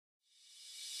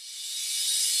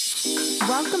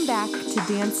Welcome back to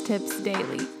Dance Tips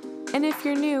Daily. And if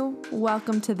you're new,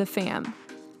 welcome to the fam.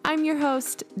 I'm your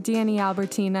host, Danny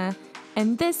Albertina,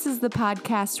 and this is the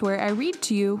podcast where I read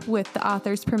to you, with the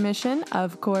author's permission,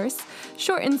 of course,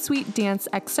 short and sweet dance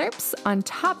excerpts on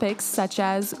topics such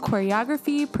as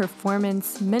choreography,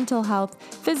 performance, mental health,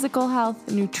 physical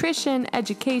health, nutrition,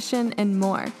 education, and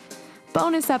more.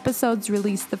 Bonus episodes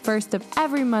released the first of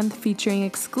every month featuring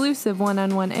exclusive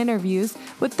one-on-one interviews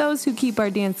with those who keep our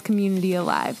dance community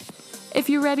alive. If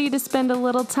you're ready to spend a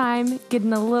little time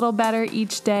getting a little better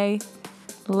each day,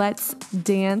 let's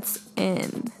dance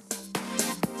in.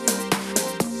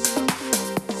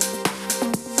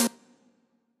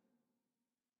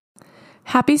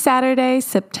 Happy Saturday,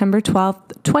 September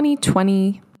 12th,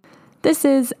 2020. This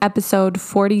is episode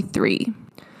 43.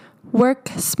 Work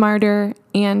Smarter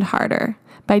and Harder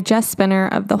by Jess Spinner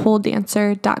of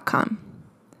thewholedancer.com.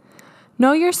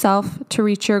 Know yourself to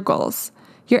reach your goals.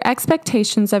 Your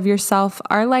expectations of yourself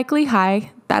are likely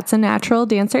high. That's a natural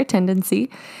dancer tendency.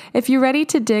 If you're ready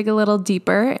to dig a little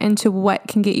deeper into what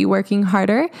can get you working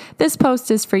harder, this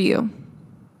post is for you.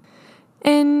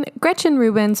 In Gretchen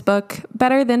Rubin's book,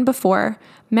 Better Than Before,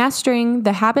 Mastering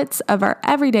the Habits of Our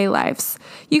Everyday Lives,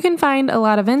 you can find a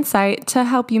lot of insight to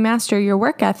help you master your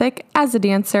work ethic as a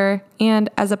dancer and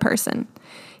as a person.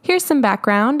 Here's some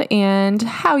background and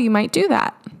how you might do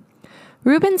that.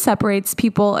 Rubin separates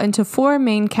people into four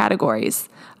main categories: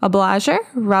 obliger,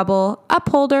 rebel,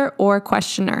 upholder, or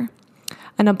questioner.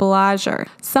 An obliger,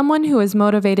 someone who is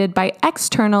motivated by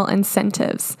external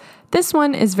incentives. This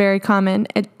one is very common.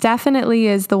 It definitely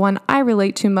is the one I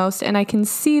relate to most, and I can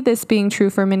see this being true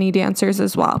for many dancers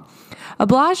as well.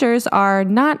 Obligers are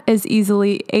not as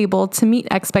easily able to meet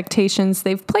expectations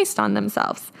they've placed on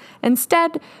themselves.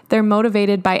 Instead, they're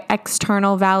motivated by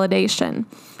external validation.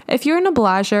 If you're an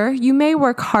obliger, you may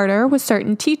work harder with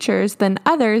certain teachers than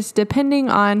others depending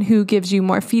on who gives you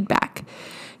more feedback.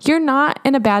 You're not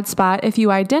in a bad spot if you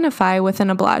identify with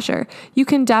an obliger. You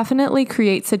can definitely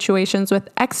create situations with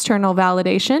external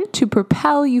validation to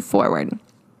propel you forward.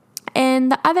 In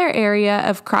the other area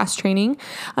of cross-training,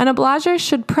 an obliger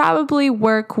should probably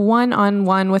work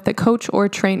one-on-one with a coach or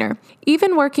trainer.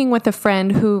 Even working with a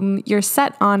friend whom you're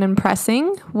set on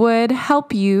impressing would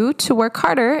help you to work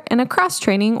harder in a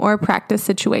cross-training or practice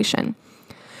situation.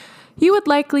 You would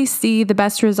likely see the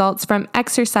best results from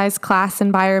exercise class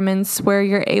environments where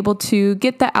you're able to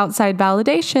get the outside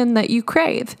validation that you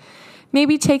crave.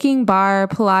 Maybe taking barre,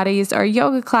 Pilates, or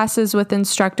yoga classes with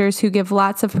instructors who give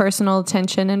lots of personal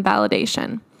attention and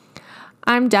validation.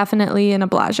 I'm definitely an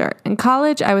obliger. In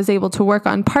college, I was able to work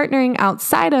on partnering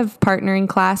outside of partnering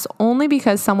class only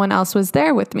because someone else was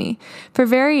there with me. For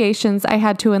variations, I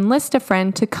had to enlist a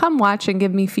friend to come watch and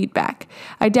give me feedback.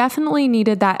 I definitely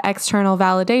needed that external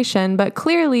validation, but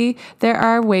clearly there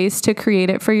are ways to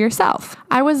create it for yourself.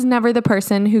 I was never the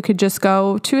person who could just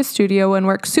go to a studio and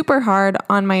work super hard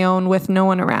on my own with no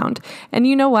one around. And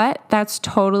you know what? That's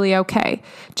totally okay.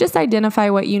 Just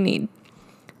identify what you need.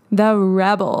 The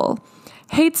rebel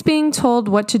hates being told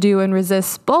what to do and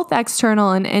resists both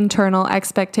external and internal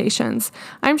expectations.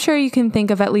 I'm sure you can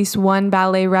think of at least one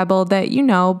ballet rebel that you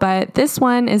know, but this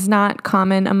one is not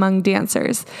common among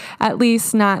dancers, at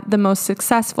least not the most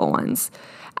successful ones.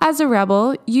 As a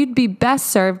rebel, you'd be best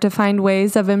served to find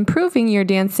ways of improving your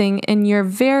dancing in your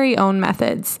very own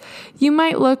methods. You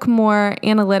might look more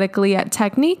analytically at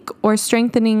technique or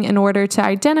strengthening in order to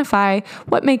identify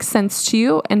what makes sense to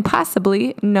you and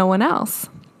possibly no one else.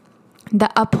 The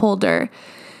upholder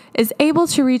is able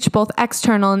to reach both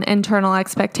external and internal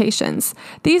expectations.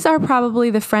 These are probably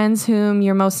the friends whom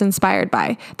you're most inspired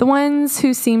by, the ones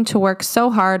who seem to work so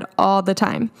hard all the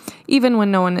time, even when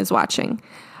no one is watching.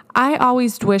 I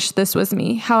always wished this was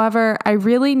me. However, I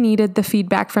really needed the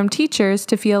feedback from teachers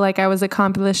to feel like I was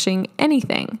accomplishing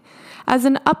anything. As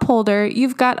an upholder,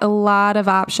 you've got a lot of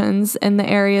options in the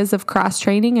areas of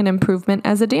cross-training and improvement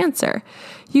as a dancer.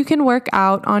 You can work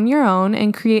out on your own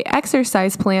and create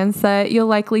exercise plans that you'll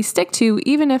likely stick to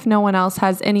even if no one else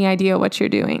has any idea what you're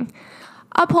doing.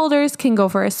 Upholders can go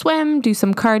for a swim, do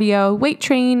some cardio, weight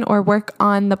train, or work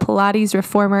on the Pilates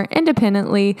reformer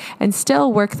independently and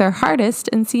still work their hardest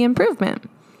and see improvement.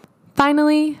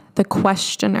 Finally, the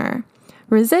questioner.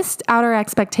 Resist outer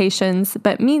expectations,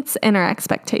 but meets inner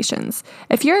expectations.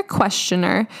 If you're a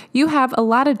questioner, you have a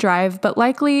lot of drive, but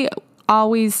likely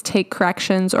always take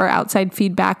corrections or outside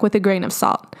feedback with a grain of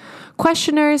salt.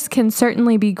 Questioners can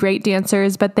certainly be great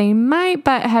dancers, but they might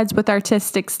butt heads with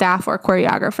artistic staff or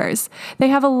choreographers. They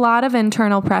have a lot of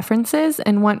internal preferences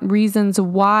and want reasons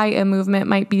why a movement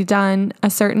might be done a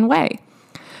certain way.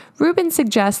 Rubin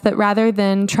suggests that rather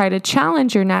than try to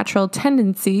challenge your natural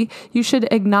tendency, you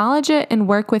should acknowledge it and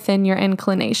work within your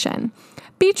inclination.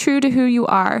 Be true to who you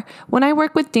are. When I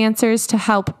work with dancers to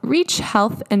help reach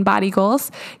health and body goals,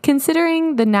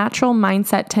 considering the natural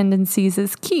mindset tendencies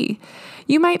is key.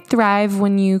 You might thrive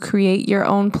when you create your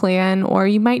own plan, or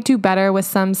you might do better with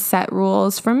some set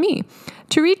rules from me.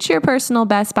 To reach your personal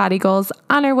best body goals,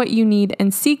 honor what you need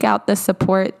and seek out the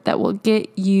support that will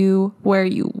get you where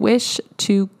you wish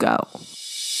to go.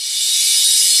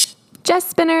 Jess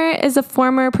Spinner is a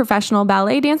former professional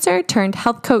ballet dancer turned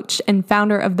health coach and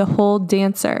founder of The Whole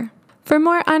Dancer. For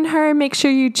more on her, make sure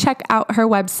you check out her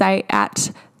website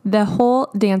at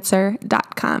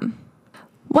thewholedancer.com.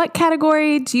 What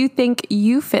category do you think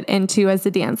you fit into as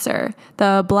a dancer?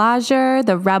 The obliger,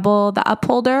 the rebel, the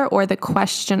upholder, or the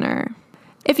questioner?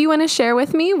 If you want to share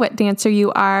with me what dancer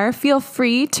you are, feel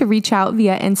free to reach out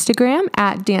via Instagram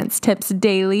at Dance Tips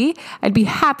Daily. I'd be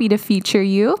happy to feature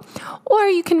you. Or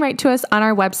you can write to us on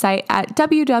our website at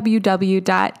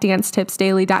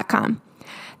www.dancetipsdaily.com.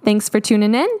 Thanks for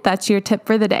tuning in. That's your tip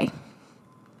for the day.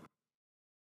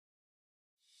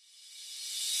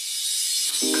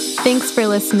 Thanks for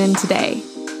listening today,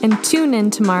 and tune in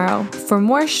tomorrow for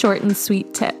more short and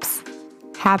sweet tips.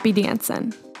 Happy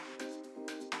dancing.